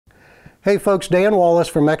Hey folks, Dan Wallace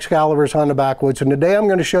from Excalibur How To Backwoods, and today I'm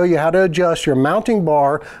going to show you how to adjust your mounting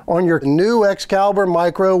bar on your new Excalibur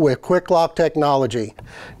Micro with Loc Technology.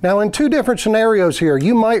 Now in two different scenarios here,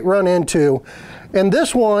 you might run into, and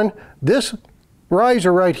this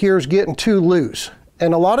riser right here is getting too loose.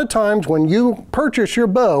 And a lot of times when you purchase your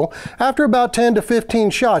bow, after about 10 to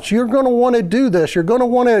 15 shots, you're going to want to do this. You're going to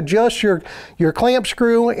want to adjust your clamp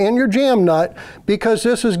screw and your jam nut because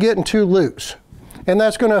this is getting too loose. And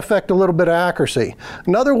that's going to affect a little bit of accuracy.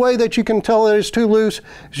 Another way that you can tell that it's too loose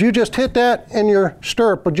is you just hit that and your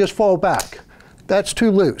stirrup will just fall back. That's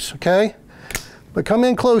too loose, okay? But come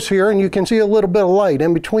in close here and you can see a little bit of light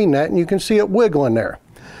in between that and you can see it wiggling there.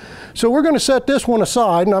 So we're going to set this one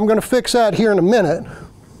aside and I'm going to fix that here in a minute.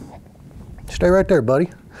 Stay right there,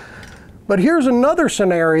 buddy. But here's another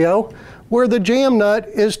scenario where the jam nut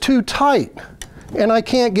is too tight and I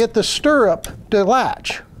can't get the stirrup to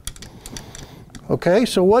latch. Okay,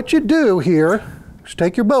 so what you do here is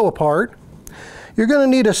take your bow apart. You're going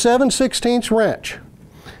to need a 7/16 wrench.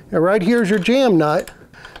 And right here's your jam nut.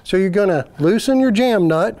 So you're going to loosen your jam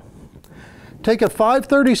nut. Take a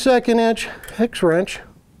 5/32 inch hex wrench.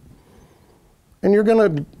 And you're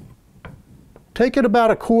going to take it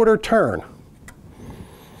about a quarter turn.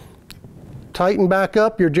 Tighten back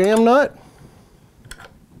up your jam nut.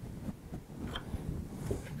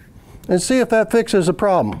 And see if that fixes the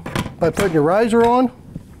problem. By putting your riser on,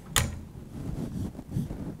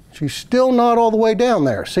 she's still not all the way down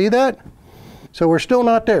there. See that? So we're still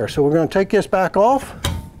not there. So we're going to take this back off.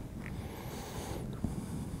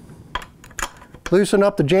 Loosen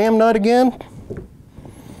up the jam nut again.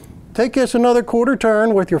 Take this another quarter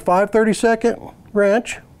turn with your 5/32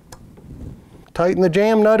 wrench. Tighten the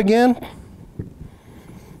jam nut again.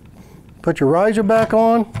 Put your riser back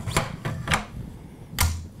on.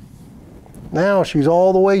 Now she's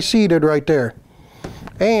all the way seated right there.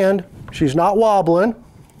 And she's not wobbling.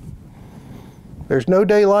 There's no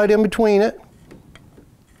daylight in between it.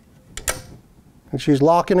 And she's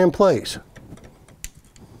locking in place.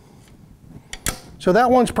 So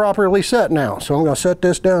that one's properly set now. So I'm going to set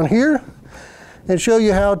this down here and show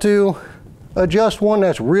you how to adjust one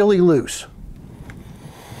that's really loose.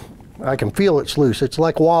 I can feel it's loose. It's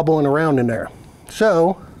like wobbling around in there.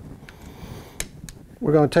 So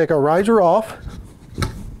we're going to take our riser off.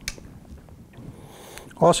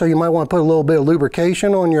 Also, you might want to put a little bit of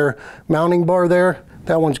lubrication on your mounting bar there.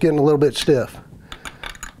 That one's getting a little bit stiff.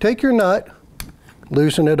 Take your nut,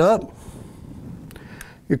 loosen it up.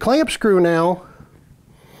 Your clamp screw now,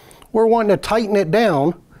 we're wanting to tighten it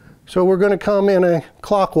down, so we're going to come in a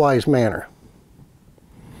clockwise manner,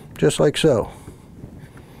 just like so.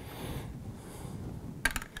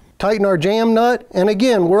 Tighten our jam nut, and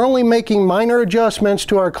again, we're only making minor adjustments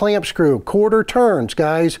to our clamp screw, quarter turns,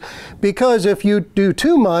 guys, because if you do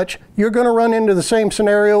too much, you're going to run into the same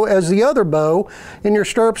scenario as the other bow, and your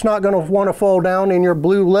stirrup's not going to want to fall down, and your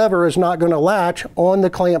blue lever is not going to latch on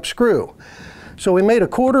the clamp screw. So we made a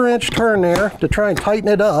 1/4 inch turn there to try and tighten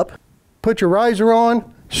it up. Put your riser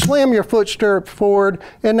on, slam your foot stirrup forward,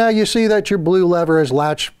 and now you see that your blue lever is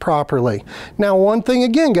latched properly. Now one thing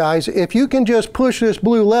again, guys, if you can just push this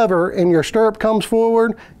blue lever and your stirrup comes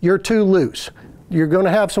forward, you're too loose. You're going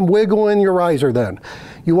to have some wiggle in your riser then.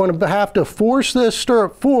 You want to have to force this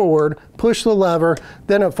stirrup forward, push the lever,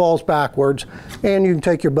 then it falls backwards, and you can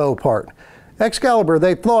take your bow apart. Excalibur,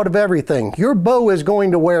 they've thought of everything. Your bow is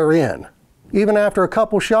going to wear in, even after a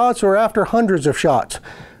couple shots or after hundreds of shots.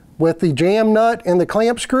 With the jam nut and the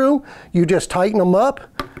clamp screw, you just tighten them up,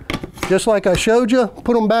 just like I showed you,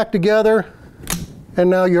 put them back together,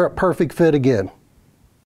 and now you're at perfect fit again.